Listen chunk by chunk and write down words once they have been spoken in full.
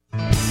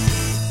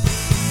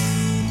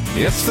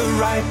It's the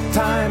right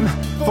time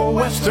for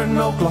Western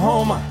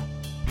Oklahoma.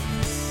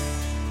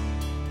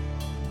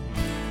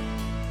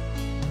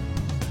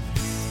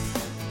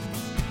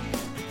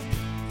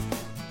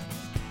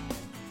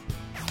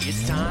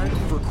 It's time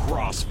for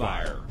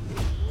Crossfire.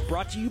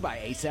 Brought to you by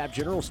ASAP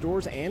General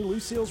Stores and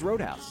Lucille's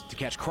Roadhouse. To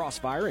catch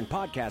Crossfire in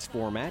podcast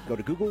format, go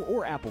to Google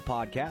or Apple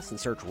Podcasts and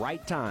search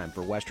Right Time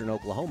for Western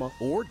Oklahoma,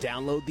 or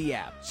download the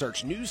app.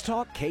 Search News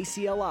Talk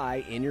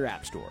KCLI in your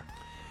app store.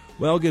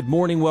 Well, good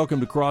morning. Welcome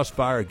to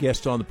Crossfire. A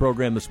guest on the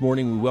program this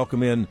morning. We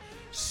welcome in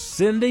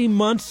Cindy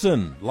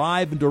Munson,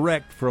 live and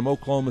direct from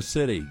Oklahoma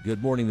City.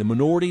 Good morning. The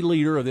minority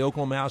leader of the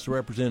Oklahoma House of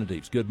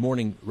Representatives. Good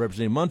morning,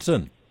 Representative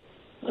Munson.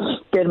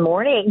 Good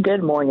morning.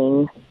 Good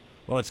morning.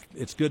 Well,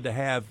 it's good to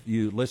have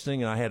you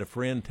listening. And I had a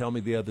friend tell me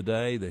the other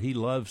day that he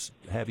loves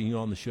having you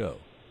on the show.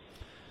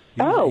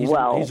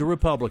 He's a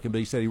Republican, but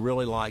he said he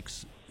really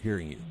likes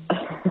hearing you.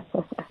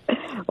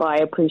 Well, I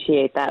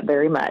appreciate that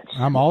very much.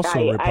 I'm also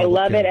a Republican. I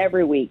love it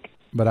every week.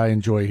 But I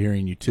enjoy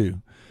hearing you,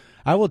 too.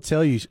 I will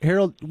tell you,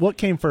 Harold, what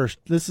came first?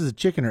 This is a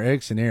chicken or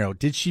egg scenario.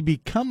 Did she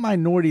become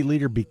minority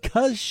leader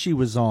because she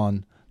was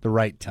on the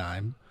Right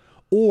Time?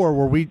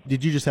 Or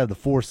did you just have the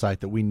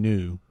foresight that we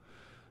knew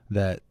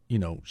that,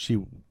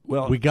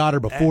 we got her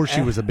before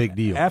she was a big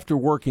deal? After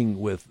working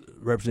with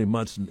Representative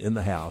Munson in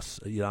the House,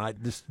 I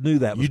just knew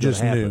that was going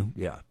to happen. Knew.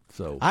 Yeah.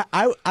 So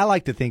I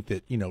like to think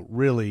that,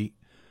 really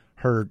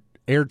her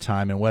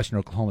airtime in Western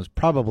Oklahoma is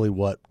probably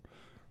what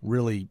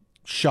really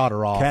shot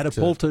her off.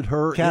 Catapulted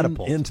her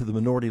into the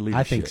minority leadership.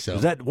 I think so.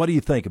 What do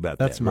you think about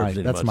that?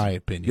 That's my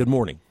opinion. Good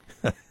morning.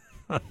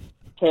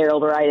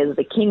 Harold Wright is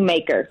the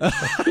kingmaker.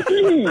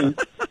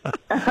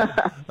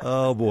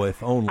 Oh, boy,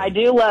 if only. I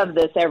do love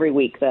this every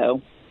week,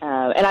 though.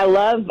 And I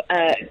love,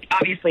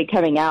 obviously,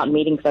 coming out and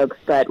meeting folks,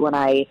 but when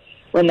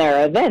there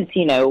are events,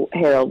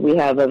 Harold, we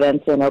have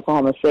events in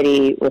Oklahoma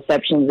City,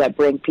 receptions that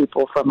bring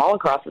people from all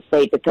across the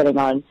state, depending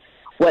on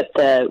what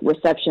the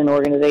reception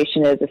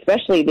organization is,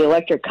 especially the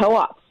electric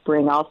co-ops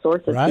bring all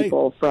sorts of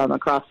people from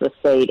across the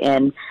state.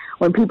 And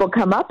when people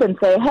come up and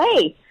say,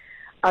 hey,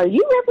 are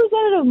you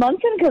Representative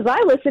Munson? Because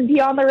I listen to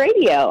you on the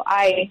radio.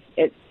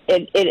 It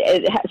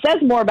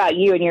says more about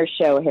you and your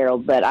show,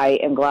 Harold, but I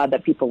am glad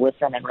that people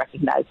listen and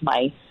recognize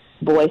my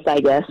voice, I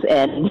guess,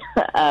 and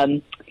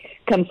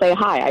come say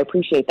hi. I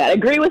appreciate that.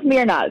 Agree with me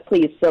or not,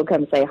 please still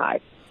come say hi.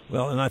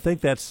 Well, and I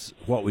think that's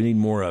what we need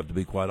more of, to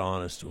be quite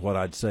honest. What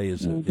I'd say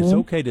is it's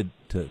okay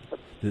to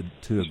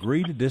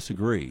agree to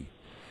disagree.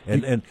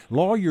 And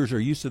lawyers are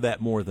used to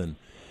that more than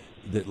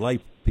the lay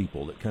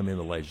people that come in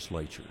the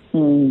legislature.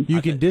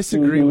 You can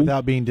disagree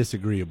without being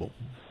disagreeable.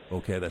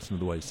 Okay, that's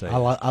another way to say it.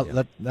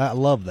 I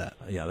love that.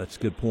 Yeah, that's a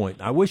good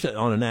point. I wish that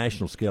on a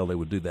national scale they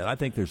would do that. I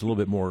think there's a little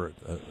bit more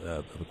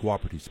of a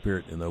cooperative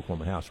spirit in the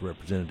Oklahoma House of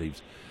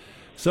Representatives.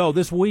 So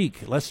this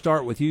week, let's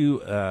start with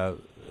you,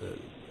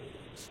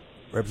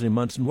 Representative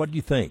Munson. What do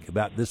you think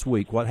about this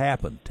week? What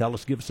happened?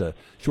 Give us a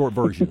short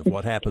version of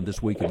what happened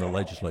this week in the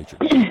legislature.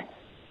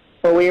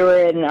 Well, we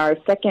were in our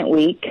second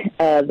week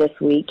this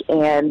week,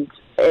 and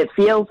it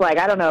feels like,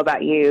 I don't know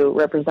about you,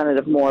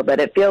 Representative Moore, but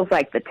it feels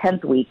like the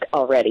 10th week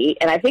already.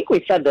 And I think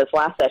we said this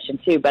last session,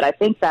 too, but I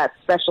think that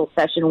special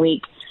session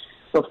week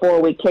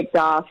before we kicked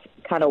off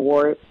kind of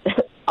wore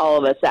all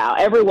of us out.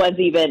 Everyone's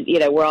even,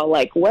 we're all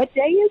like, what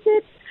day is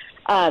it?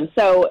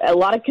 So a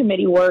lot of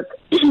committee work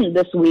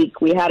this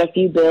week. We had a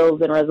few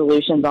bills and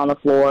resolutions on the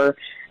floor.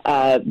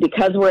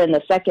 Because we're in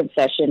the second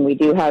session, we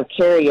do have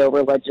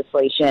carryover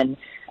legislation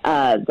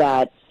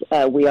that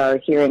we are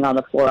hearing on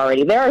the floor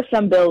already. There are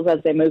some bills as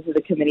they move through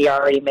the committee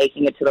already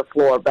making it to the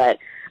floor, but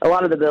a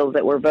lot of the bills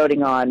that we're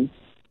voting on,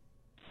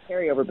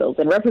 carryover bills.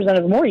 And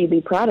Representative Moore, you'd be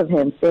proud of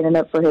him standing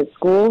up for his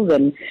schools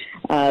and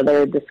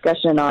their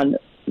discussion on,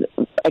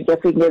 I guess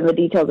we can get into the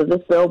details of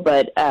this bill,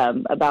 but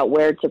about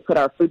where to put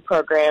our food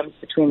programs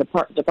between the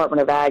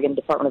Department of Ag and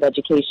Department of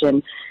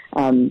Education.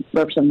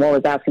 Representative Moore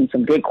was asking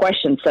some good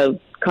questions. So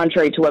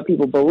contrary to what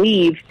people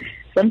believe,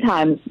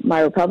 sometimes my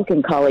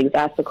Republican colleagues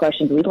ask the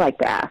questions we'd like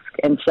to ask.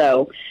 And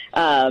so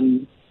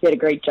did a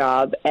great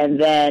job.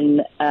 And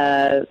then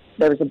there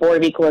was a Board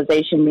of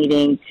Equalization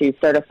meeting to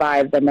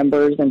certify the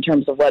numbers in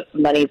terms of what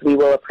monies we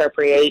will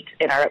appropriate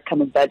in our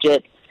upcoming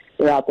budget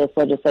throughout this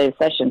legislative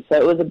session. So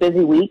it was a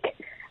busy week.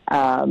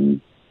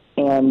 And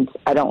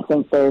I don't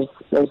think there's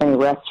any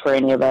rest for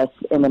any of us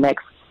in the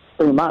next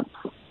 3 months.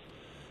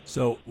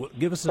 So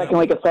give us second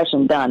week of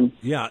session done.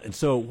 Yeah, and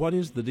so what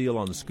is the deal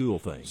on the school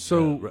thing?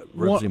 So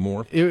Representative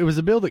Moore? It was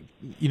a bill that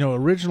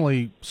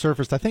originally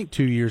surfaced I think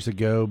 2 years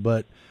ago,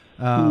 but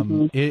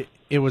it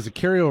was a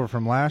carryover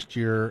from last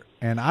year,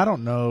 and I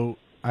don't know.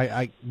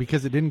 I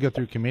because it didn't go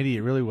through committee,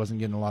 it really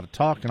wasn't getting a lot of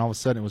talk, and all of a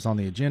sudden it was on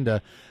the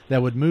agenda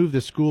that would move the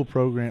school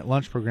program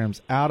lunch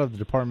programs out of the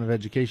Department of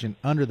Education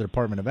under the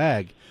Department of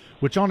Ag,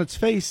 which on its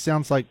face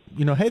sounds like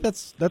hey,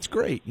 that's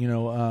great,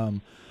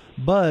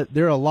 but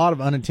there are a lot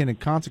of unintended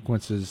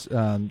consequences.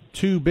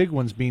 Two big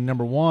ones being,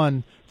 number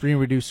one, free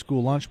and reduced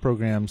school lunch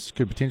programs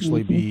could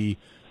potentially be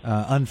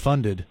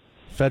unfunded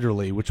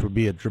federally, which would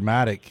be a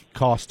dramatic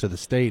cost to the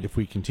state if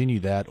we continue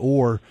that,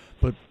 or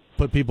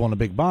put people in a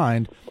big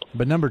bind.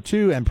 But number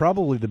two, and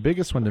probably the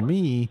biggest one to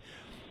me,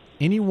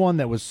 anyone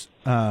that was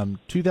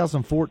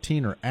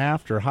 2014 or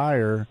after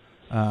hire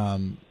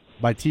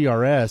by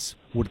TRS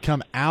would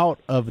come out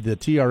of the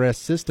TRS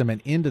system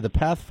and into the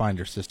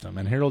Pathfinder system.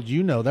 And Harold,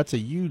 that's a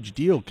huge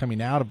deal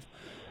coming out of.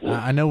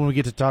 I know when we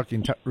get to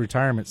talking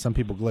retirement, some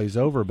people glaze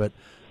over, but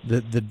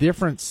the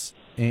difference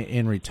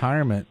in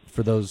retirement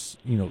for those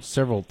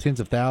several tens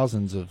of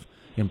thousands of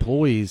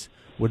employees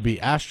would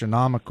be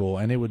astronomical,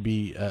 and it would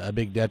be a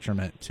big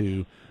detriment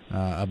to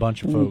a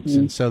bunch of folks.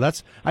 And so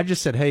I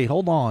just said, hey,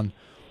 hold on.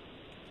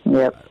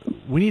 Yep.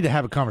 We need to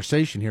have a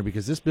conversation here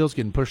because this bill's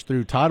getting pushed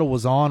through. Title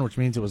was on, which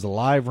means it was a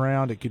live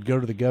round. It could go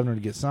to the governor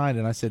to get signed.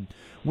 And I said,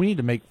 we need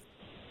to make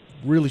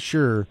really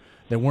sure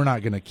that we're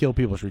not going to kill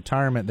people's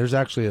retirement. There's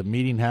actually a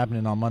meeting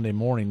happening on Monday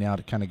morning now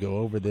to kind of go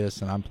over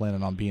this, and I'm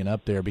planning on being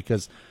up there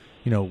because,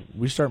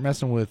 we start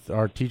messing with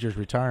our teachers'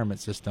 retirement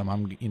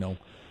system.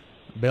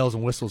 Bells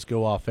and whistles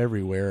go off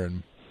everywhere,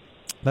 and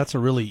that's a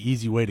really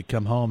easy way to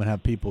come home and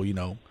have people,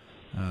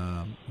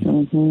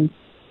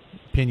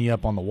 pin you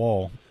up on the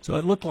wall. So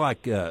it looked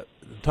like,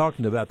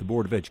 talking about the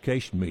Board of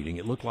Education meeting,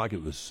 it looked like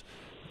it was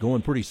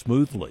going pretty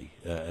smoothly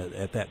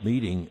at that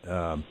meeting.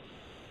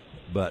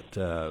 But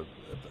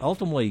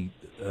ultimately,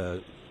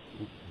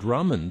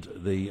 Drummond,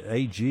 the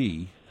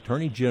AG,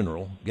 Attorney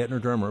General, Gettner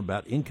Drummer,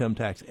 about income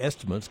tax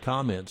estimates,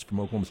 comments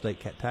from Oklahoma State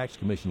Tax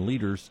Commission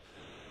leaders.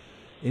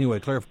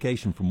 Anyway,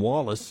 clarification from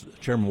Wallace,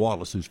 Chairman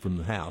Wallace, who's from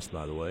the House,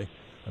 by the way,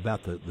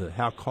 about the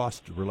how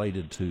costs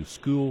related to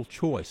school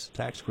choice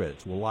tax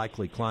credits will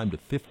likely climb to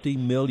 $50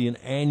 million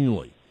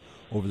annually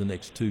over the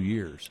next 2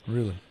 years.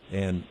 Really?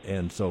 And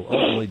so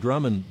ultimately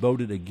Drummond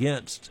voted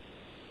against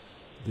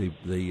the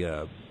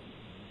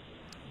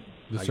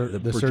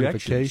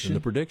certification and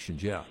the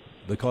predictions,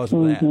 because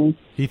of that.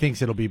 He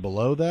thinks it'll be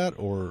below that,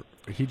 or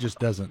he just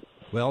doesn't.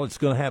 Well, it's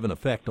going to have an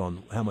effect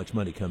on how much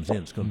money comes in.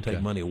 It's going to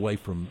take money away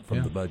from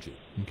the budget.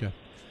 Okay.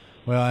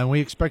 Well, and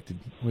we expected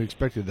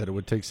that it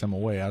would take some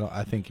away.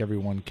 I think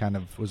everyone kind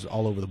of was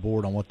all over the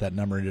board on what that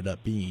number ended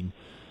up being.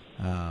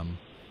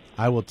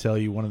 I will tell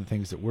you one of the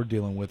things that we're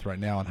dealing with right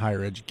now in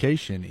higher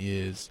education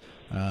is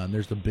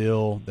there's a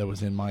bill that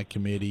was in my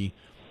committee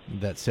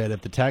that said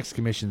if the tax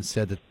commission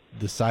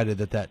decided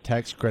that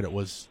tax credit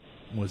was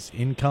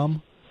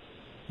income,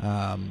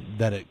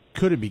 that it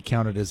couldn't be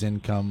counted as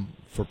income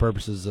for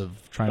purposes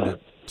of trying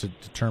to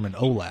determine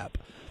OLAP.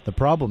 The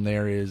problem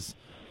there is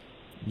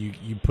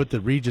you put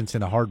the regents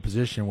in a hard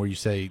position where you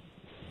say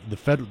the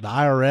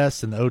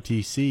IRS and the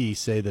OTC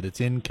say that it's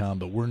income,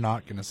 but we're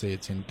not going to say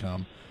it's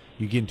income.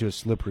 You get into a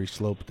slippery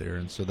slope there,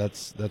 and so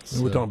that's.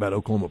 And we're talking about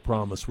Oklahoma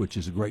Promise, which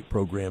is a great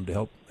program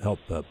to help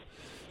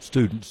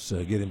students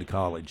get into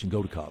college and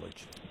go to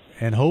college.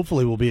 And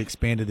hopefully will be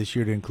expanded this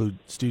year to include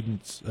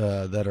students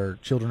that are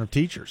children of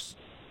teachers.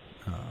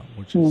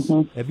 Which is.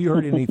 Have you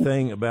heard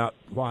anything about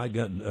why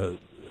the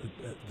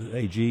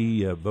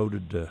AG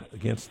voted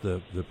against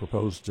the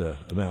proposed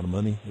amount of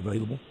money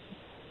available?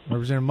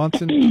 Representative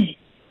Munson?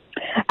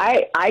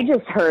 I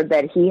just heard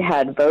that he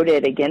had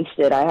voted against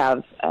it. I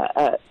have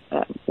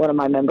one of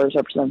my members,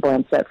 Representative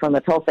Blanchett from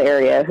the Tulsa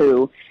area,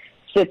 who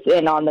sits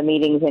in on the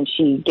meetings, and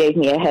she gave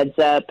me a heads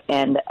up.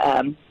 And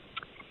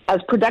as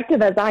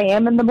productive as I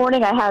am in the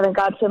morning, I haven't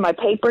got to my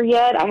paper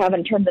yet. I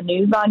haven't turned the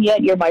news on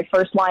yet. You're my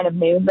first line of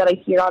news that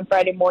I hear on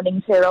Friday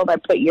mornings, Harold. I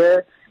put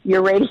your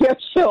radio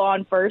show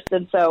on first,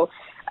 and so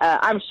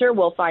I'm sure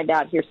we'll find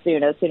out here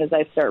soon as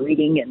I start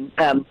reading.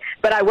 And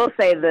but I will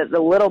say that the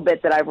little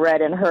bit that I've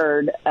read and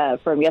heard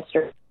from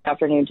yesterday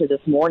afternoon to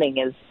this morning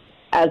is,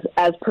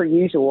 as per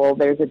usual,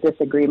 there's a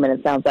disagreement,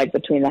 it sounds like,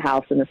 between the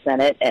House and the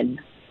Senate and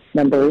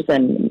members,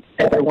 and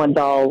everyone's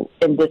all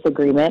in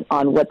disagreement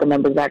on what the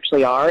numbers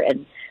actually are.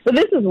 But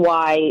this is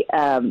why,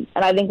 and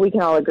I think we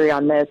can all agree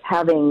on this,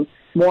 having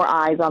more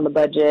eyes on the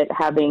budget,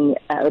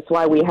 it's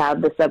why we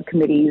have the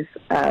subcommittees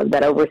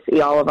that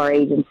oversee all of our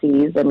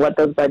agencies and what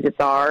those budgets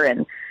are,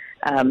 and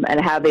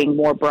having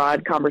more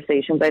broad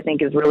conversations, I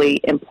think, is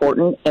really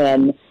important.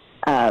 And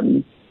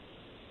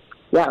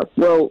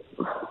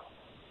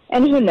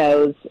and who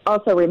knows?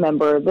 Also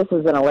remember, this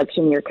is an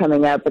election year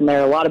coming up, and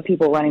there are a lot of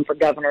people running for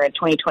governor in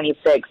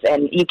 2026,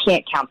 and you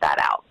can't count that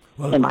out.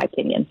 Well, in my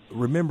opinion.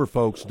 Remember,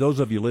 folks, those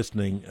of you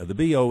listening, the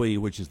BOE,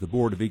 which is the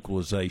Board of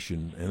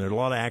Equalization, and there are a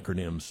lot of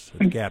acronyms at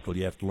the Capitol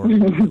you have to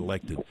learn to get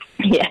elected.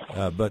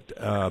 Yeah. But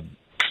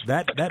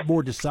that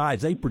board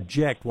decides, they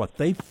project what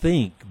they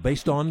think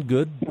based on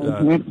good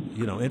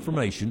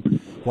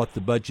information, what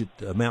the budget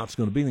amount's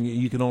going to be.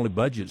 You can only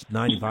budget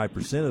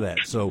 95% of that.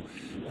 So,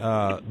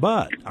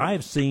 but I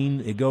have seen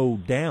it go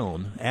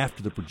down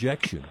after the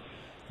projection.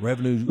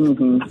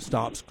 Revenue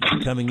stops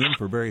coming in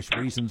for various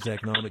reasons,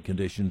 economic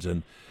conditions,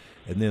 and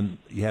then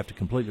you have to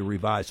completely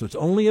revise. So it's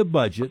only a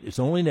budget, it's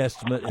only an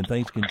estimate, and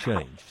things can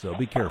change. So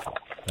be careful.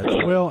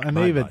 And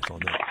David,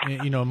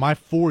 my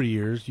 4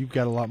 years, you've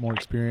got a lot more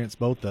experience,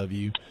 both of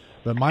you,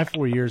 but my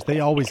 4 years, they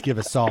always give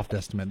a soft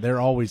estimate. They're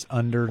always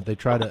under. They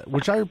try to,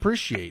 which I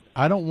appreciate.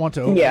 I don't want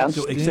to overextend.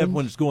 So except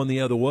when it's going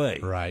the other way.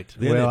 Right.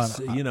 Then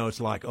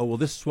it's like,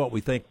 this is what we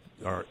think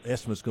our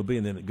estimate's going to be,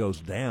 and then it goes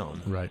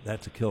down. Right.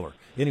 That's a killer.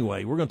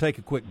 Anyway, we're going to take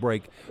a quick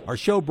break. Our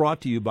show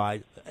brought to you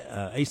by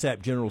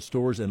ASAP General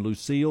Stores and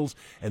Lucille's,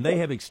 and they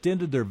have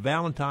extended their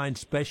Valentine's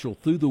special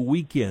through the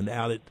weekend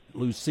out at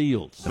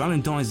Lucille's.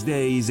 Valentine's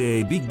Day is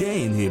a big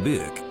day in her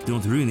book.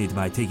 Don't ruin it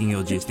by taking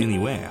her just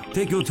anywhere.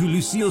 Take her to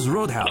Lucille's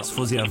Roadhouse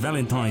for their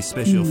Valentine's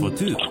special for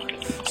two.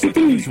 Start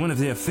with one of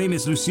their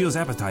famous Lucille's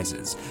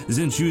appetizers.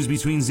 Then choose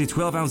between the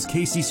 12-ounce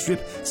KC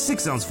strip,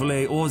 6-ounce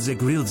filet, or the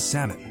grilled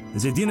salmon.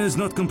 The dinner is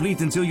not complete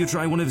until you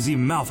try one of the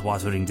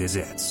mouth-watering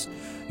desserts.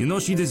 You know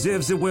she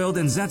deserves the world,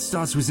 and that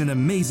starts with an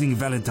amazing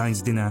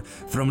Valentine's dinner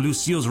from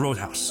Lucille's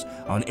Roadhouse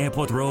on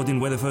Airport Road in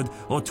Weatherford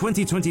or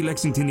 2020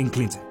 Lexington in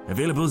Clinton.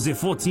 Available the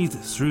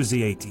 14th through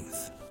the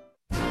 18th.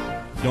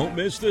 Don't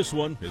miss this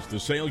one. It's the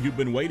sale you've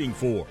been waiting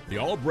for. The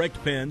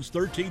Albrecht Pens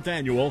 13th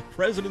Annual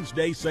President's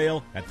Day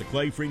Sale at the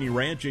Clay Freeney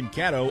Ranch in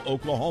Caddo,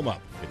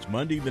 Oklahoma. It's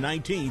Monday the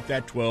 19th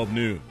at 12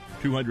 noon.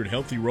 200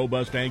 healthy,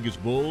 robust Angus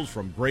bulls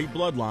from great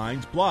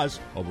bloodlines,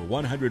 plus over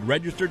 100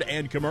 registered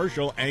and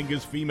commercial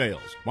Angus females.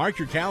 Mark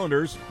your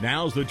calendars.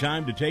 Now's the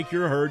time to take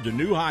your herd to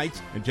new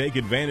heights and take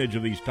advantage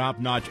of these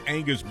top-notch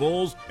Angus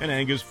bulls and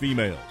Angus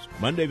females.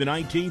 Monday the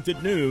 19th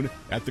at noon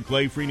at the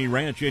Clay Freeney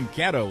Ranch in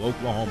Caddo,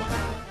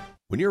 Oklahoma.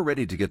 When you're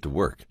ready to get to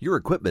work, your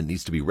equipment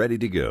needs to be ready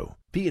to go.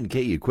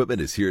 P&K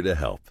Equipment is here to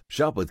help.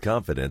 Shop with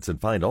confidence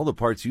and find all the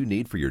parts you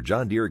need for your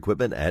John Deere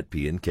equipment at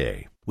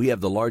P&K. We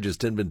have the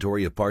largest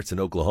inventory of parts in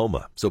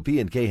Oklahoma, so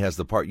P&K has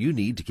the part you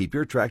need to keep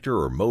your tractor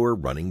or mower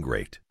running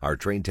great. Our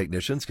trained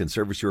technicians can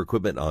service your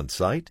equipment on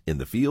site, in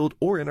the field,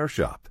 or in our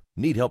shop.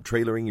 Need help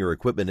trailering your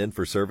equipment in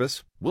for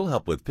service? We'll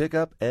help with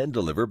pickup and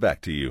deliver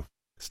back to you.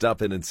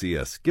 Stop in and see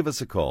us, give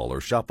us a call,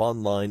 or shop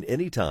online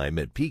anytime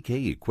at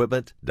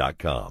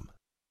pkequipment.com.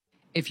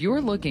 If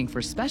you're looking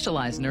for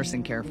specialized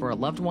nursing care for a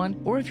loved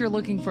one, or if you're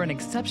looking for an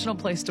exceptional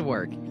place to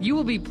work, you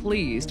will be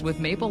pleased with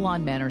Maple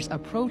Lawn Manor's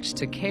approach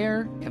to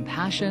care,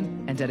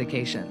 compassion, and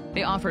dedication.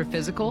 They offer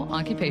physical,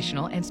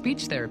 occupational, and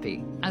speech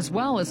therapy, as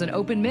well as an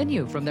open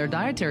menu from their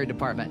dietary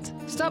department.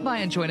 Stop by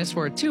and join us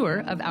for a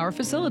tour of our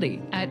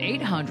facility at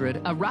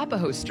 800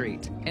 Arapahoe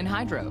Street in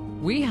Hydro.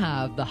 We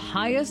have the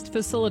highest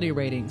facility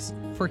ratings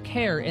for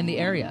care in the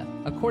area,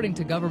 according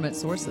to government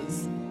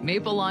sources.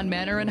 Maple Lawn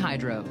Manor in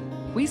Hydro.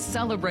 We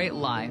celebrate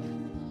life.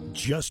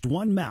 Just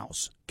one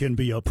mouse can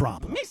be a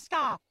problem.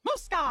 Miska!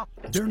 Muska!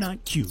 They're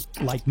not cute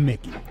like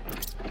Mickey.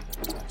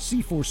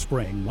 C4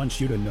 Spraying wants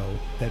you to know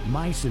that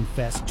mice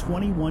infest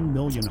 21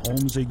 million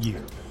homes a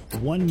year.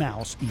 One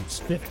mouse eats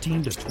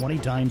 15 to 20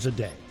 times a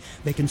day.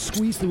 They can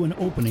squeeze through an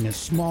opening as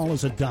small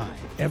as a dime.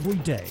 Every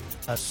day,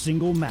 a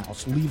single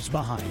mouse leaves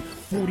behind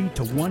 40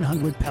 to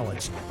 100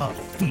 pellets of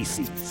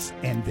feces,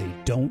 and they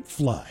don't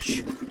flush.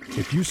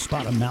 If you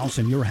spot a mouse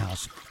in your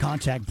house,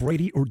 contact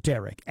Brady or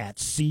Derek at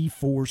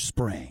C4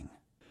 Spraying.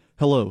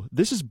 Hello,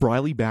 this is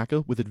Briley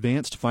Bacca with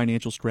Advanced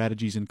Financial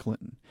Strategies in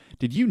Clinton.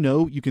 Did you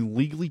know you can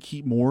legally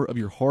keep more of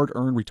your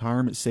hard-earned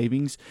retirement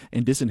savings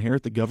and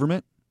disinherit the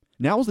government?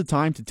 Now is the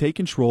time to take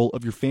control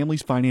of your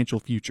family's financial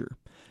future.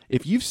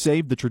 If you've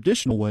saved the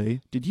traditional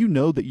way, did you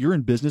know that you're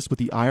in business with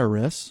the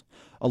IRS?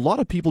 A lot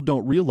of people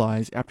don't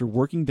realize after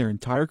working their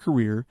entire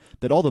career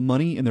that all the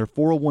money in their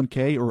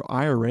 401k or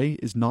IRA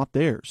is not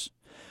theirs.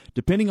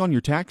 Depending on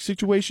your tax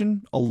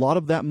situation, a lot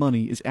of that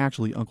money is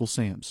actually Uncle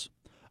Sam's.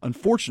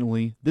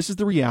 Unfortunately, this is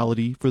the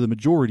reality for the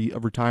majority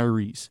of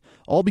retirees,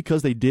 all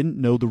because they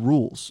didn't know the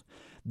rules.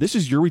 This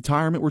is your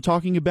retirement we're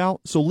talking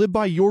about, so live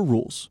by your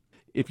rules.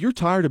 If you're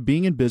tired of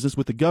being in business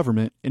with the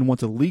government and want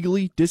to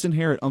legally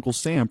disinherit Uncle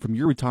Sam from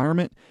your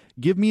retirement,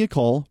 give me a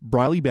call,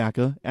 Briley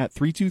Bacca, at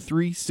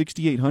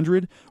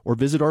 323-6800 or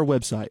visit our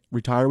website,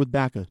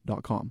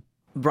 retirewithbacca.com.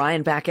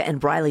 Brian Bacca and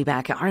Briley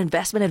Bacca are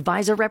investment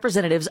advisor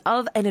representatives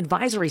of and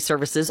advisory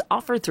services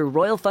offered through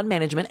Royal Fund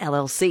Management,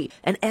 LLC,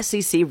 an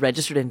SEC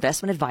registered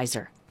investment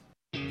advisor.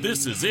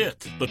 This is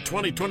it. The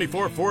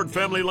 2024 Ford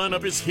family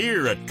lineup is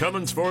here at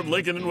Cummins Ford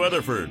Lincoln in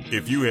Weatherford.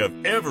 If you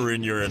have ever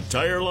in your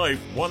entire life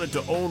wanted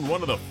to own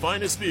one of the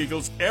finest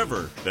vehicles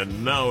ever,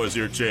 then now is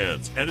your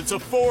chance. And it's a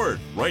Ford.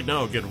 Right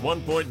now, get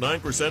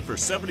 1.9% for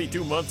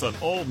 72 months on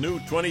all new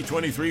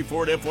 2023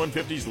 Ford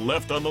F-150s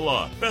left on the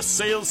lot. Best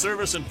sales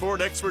service and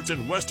Ford experts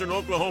in Western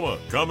Oklahoma.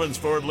 Cummins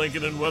Ford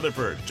Lincoln in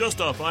Weatherford, just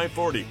off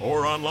I-40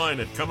 or online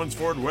at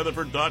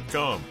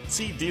CumminsFordWeatherford.com.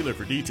 See dealer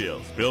for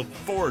details. Built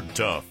Ford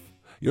tough.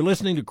 You're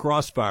listening to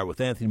Crossfire with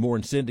Anthony Moore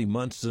and Cindy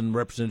Munson,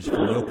 representatives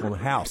from the Oklahoma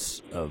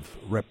House of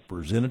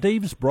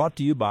Representatives, brought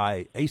to you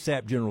by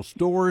ASAP General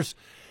Stores.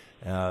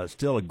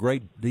 Still a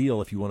great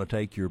deal if you want to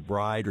take your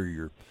bride or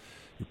your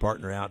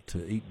partner out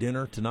to eat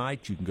dinner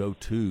tonight. You can go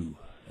to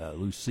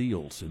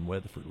Lucille's in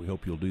Weatherford. We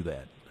hope you'll do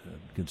that.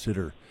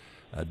 Consider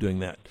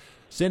doing that.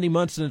 Cindy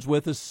Munson is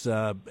with us,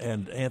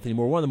 and Anthony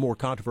Moore. One of the more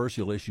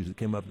controversial issues that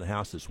came up in the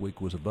House this week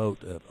was a vote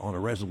on a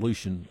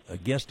resolution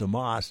against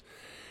Hamas.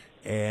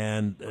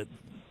 And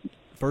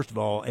first of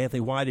all, Anthony,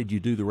 why did you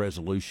do the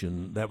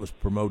resolution that was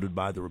promoted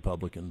by the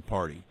Republican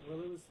Party? Well,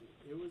 it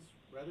was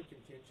rather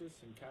contentious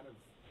and kind of.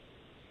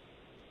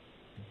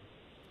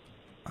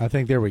 I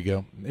think there we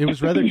go. It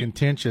was rather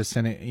contentious,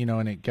 and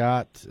it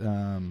got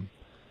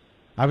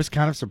I was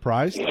kind of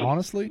surprised,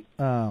 honestly.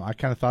 I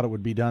kind of thought it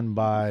would be done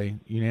by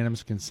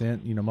unanimous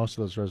consent. Most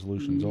of those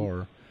resolutions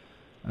are.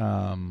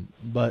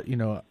 But,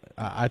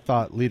 I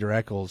thought Leader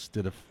Eccles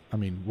did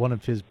one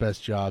of his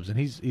best jobs, and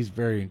he's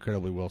very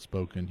incredibly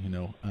well-spoken,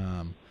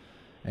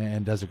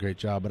 and does a great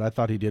job. But I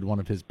thought he did one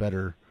of his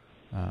better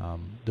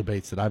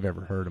debates that I've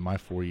ever heard in my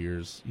 4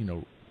 years,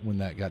 when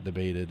that got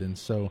debated. And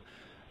so,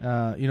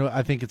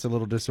 I think it's a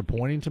little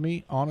disappointing to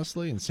me,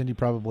 honestly, and Cindy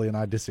probably and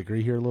I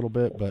disagree here a little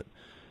bit, but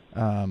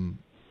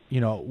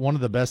one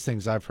of the best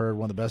things I've heard,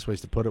 one of the best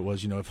ways to put it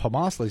was, if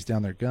Hamas lays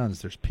down their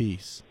guns, there's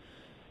peace.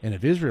 And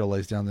if Israel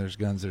lays down their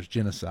guns, there's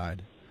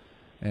genocide.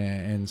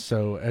 And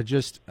so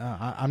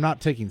I'm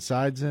not taking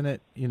sides in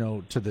it,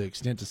 to the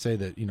extent to say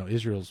that,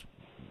 Israel's,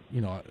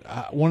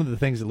 one of the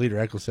things that Leader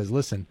Eccles says,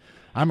 listen,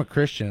 I'm a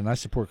Christian and I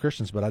support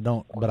Christians, but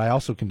I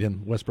also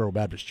condemn Westboro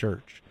Baptist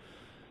Church.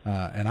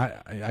 And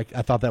I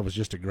thought that was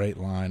just a great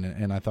line,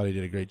 and I thought he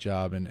did a great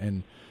job.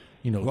 And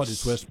what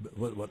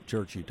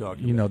church are you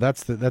talking about?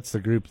 That's the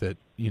group that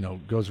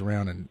goes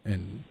around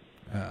and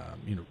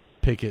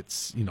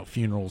pickets,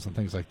 funerals and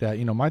things like that.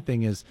 My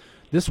thing is,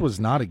 this was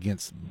not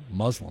against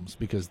Muslims,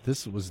 because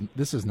this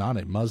is not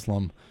a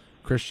Muslim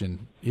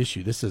Christian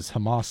issue. This is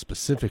Hamas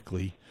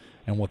specifically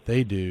and what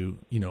they do,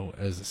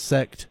 as a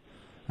sect.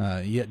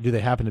 Yet, do they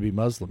happen to be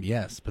Muslim?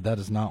 Yes, but that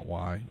is not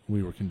why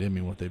we were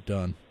condemning what they've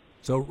done.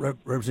 So,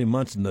 Representative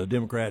Munson, the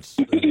Democrats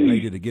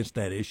voted against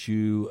that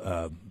issue,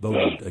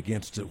 voted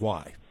against it.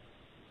 Why?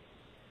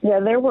 Yeah,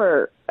 there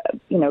were,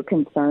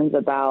 concerns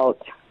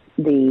about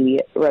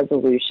the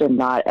resolution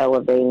not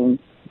elevating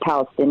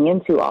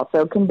Palestinians who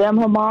also condemn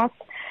Hamas.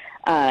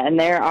 And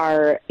there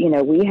are,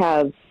 we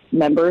have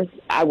members,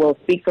 I will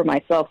speak for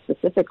myself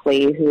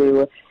specifically,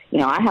 who,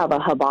 I have a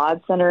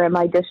Chabad center in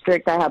my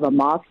district. I have a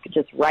mosque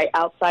just right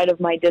outside of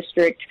my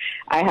district.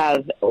 I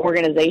have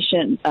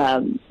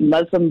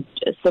Muslim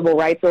civil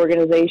rights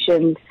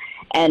organizations.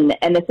 And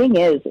the thing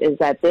is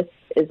that this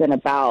isn't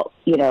about,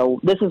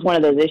 this is one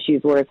of those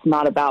issues where it's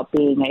not about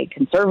being a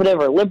conservative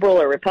or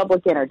liberal or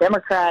Republican or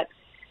Democrat,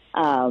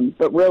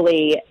 but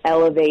really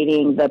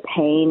elevating the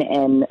pain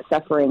and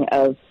suffering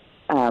of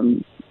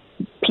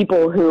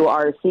people who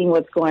are seeing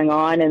what's going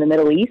on in the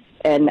Middle East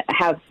and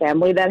have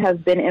family that has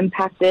been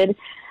impacted.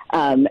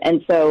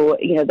 And so,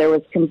 there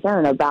was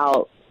concern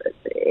about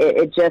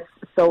it just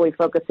solely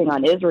focusing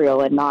on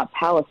Israel and not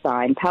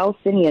Palestine.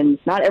 Palestinians,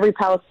 not every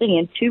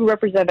Palestinian, to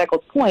Representative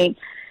Eccles' point,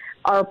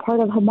 are part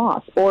of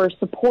Hamas or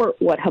support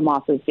what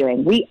Hamas is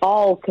doing. We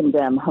all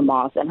condemn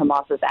Hamas and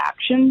Hamas's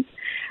actions,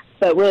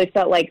 but really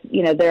felt like,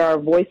 there are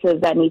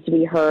voices that need to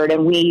be heard.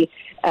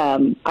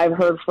 And I've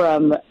heard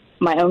from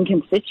my own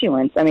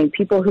constituents,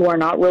 people who are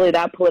not really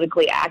that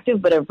politically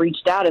active, but have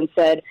reached out and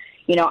said,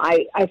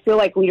 I feel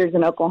like leaders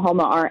in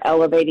Oklahoma aren't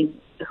elevating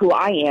who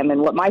I am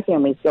and what my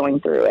family's going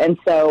through. And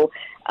so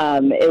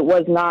it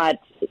was not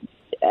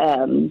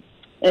in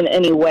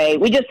any way,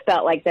 we just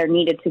felt like there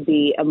needed to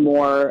be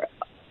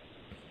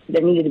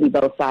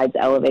both sides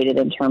elevated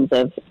in terms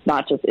of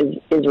not just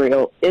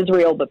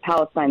Israel, but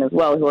Palestine as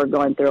well, who are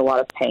going through a lot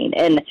of pain.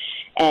 And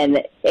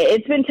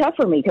it's been tough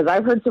for me because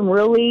I've heard some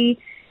really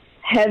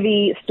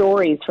heavy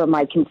stories from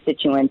my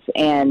constituents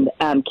and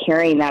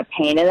carrying that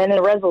pain. And then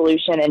the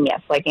resolution, and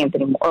yes, like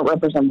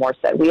Representative Moore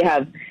said, we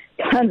have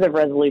tons of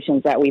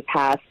resolutions that we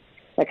pass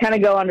that kind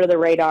of go under the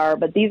radar,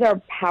 but these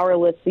are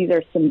powerless. These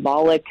are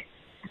symbolic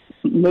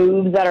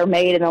moves that are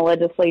made in the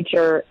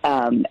legislature.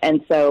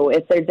 And so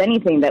if there's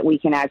anything that we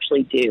can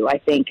actually do, I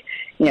think,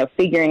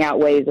 figuring out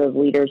ways as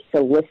leaders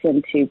to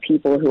listen to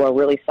people who are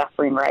really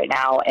suffering right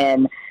now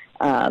and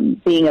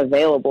being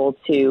available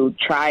to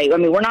try.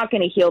 We're not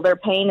going to heal their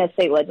pain as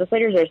state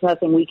legislators. There's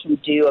nothing we can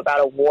do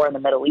about a war in the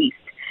Middle East,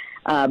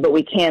 but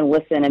we can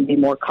listen and be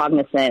more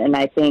cognizant. And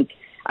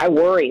I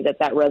worry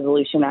that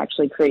resolution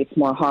actually creates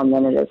more harm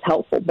than it is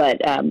helpful. But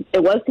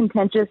it was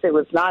contentious. It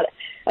was not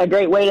a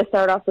great way to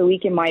start off the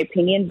week, in my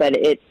opinion, but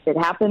it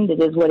happened.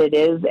 It is what it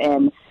is.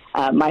 And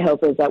my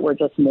hope is that we're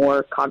just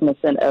more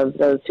cognizant of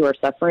those who are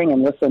suffering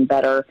and listen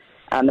better.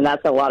 And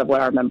that's a lot of what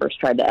our members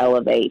tried to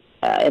elevate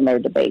in their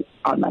debate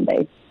on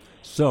Monday.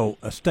 So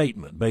a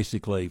statement,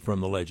 basically,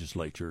 from the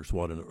legislature is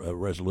what a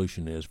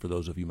resolution is, for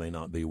those of you who may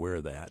not be aware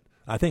of that.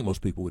 I think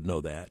most people would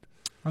know that.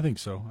 I think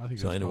so.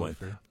 That's anyway,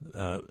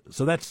 fair.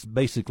 So that's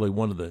basically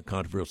one of the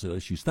controversial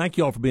issues. Thank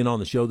you all for being on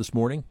the show this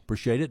morning.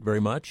 Appreciate it very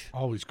much.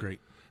 Always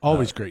great.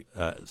 Always great.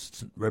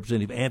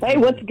 Representative Anthony. Hey,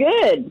 what's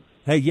good?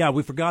 Hey, yeah,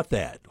 we forgot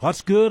that.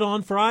 What's good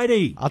on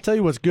Friday? I'll tell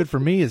you what's good for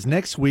me is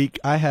next week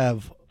I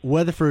have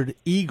Weatherford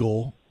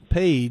Eagle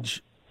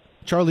page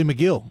Charlie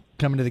McGill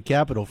coming to the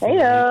Capitol for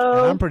me, and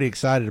I'm pretty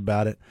excited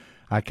about it.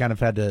 I kind of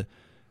had to,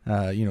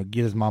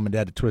 get his mom and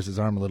dad to twist his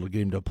arm a little to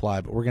get him to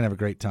apply, but we're going to have a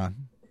great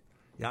time.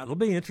 Yeah, it'll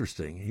be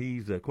interesting.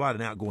 He's quite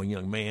an outgoing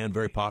young man,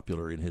 very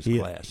popular in his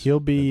class.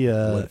 He'll be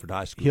Weatherford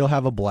High School. He'll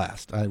have a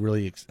blast. I'll have a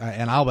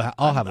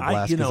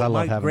blast because I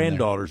love having him. My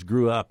granddaughters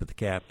grew up at the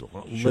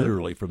Capitol,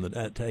 literally from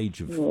the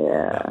age of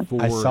about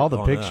 4. I saw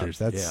the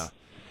pictures. Up.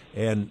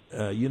 And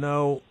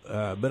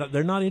but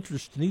they're not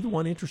interested. Neither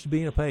one interested in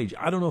being a page.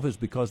 I don't know if it's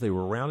because they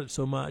were around it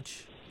so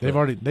much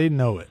They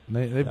know it.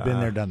 They've been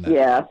there, done that.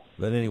 Yeah.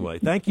 But anyway,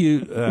 thank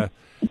you,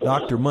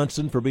 Dr.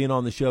 Munson, for being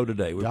on the show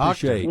today. We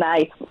appreciate it.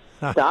 Nice.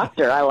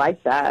 Doctor, I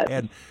like that.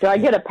 Do I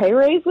get a pay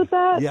raise with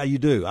that? Yeah, you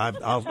do.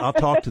 I'll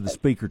talk to the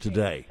speaker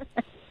today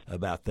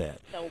about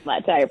that. So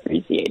much. I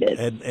appreciate it.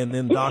 And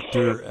then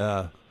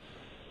Dr.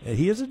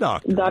 He is a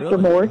doctor. Dr.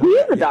 Really. Moore, he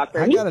is a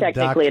doctor. He's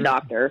technically a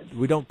doctor.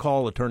 We don't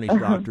call attorneys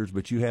doctors,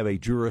 but you have a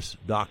Juris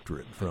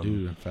Doctorate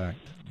from in fact.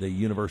 the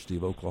University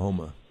of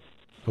Oklahoma.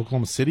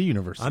 Oklahoma City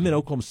University. I'm in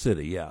Oklahoma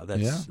City, yeah.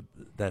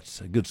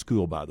 That's a good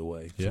school, by the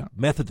way. It's a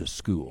Methodist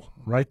school.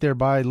 Right there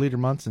by Leader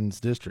Munson's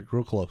district,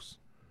 real close.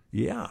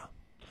 Yeah.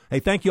 Hey,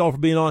 thank you all for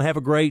being on. Have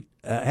a great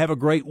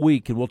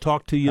week, and we'll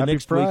talk to you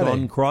next week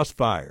on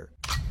Crossfire.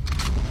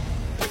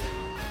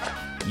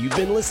 You've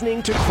been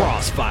listening to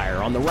Crossfire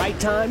on the right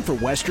time for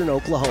Western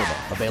Oklahoma.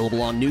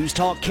 Available on News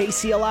Talk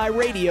KCLI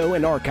Radio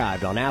and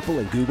archived on Apple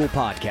and Google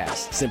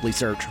Podcasts. Simply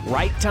search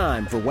Right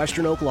Time for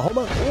Western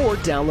Oklahoma or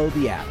download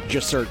the app.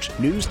 Just search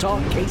News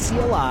Talk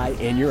KCLI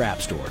in your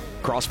app store.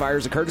 Crossfire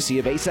is a courtesy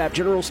of ASAP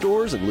General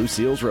Stores and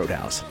Lucille's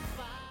Roadhouse.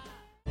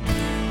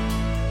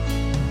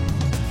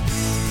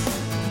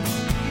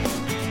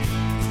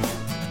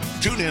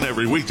 Tune in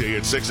every weekday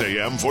at 6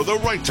 a.m. for The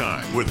Right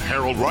Time with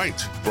Harold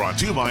Wright. Brought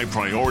to you by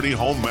Priority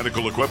Home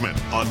Medical Equipment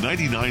on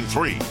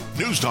 99.3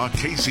 News Talk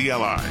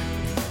KCLI.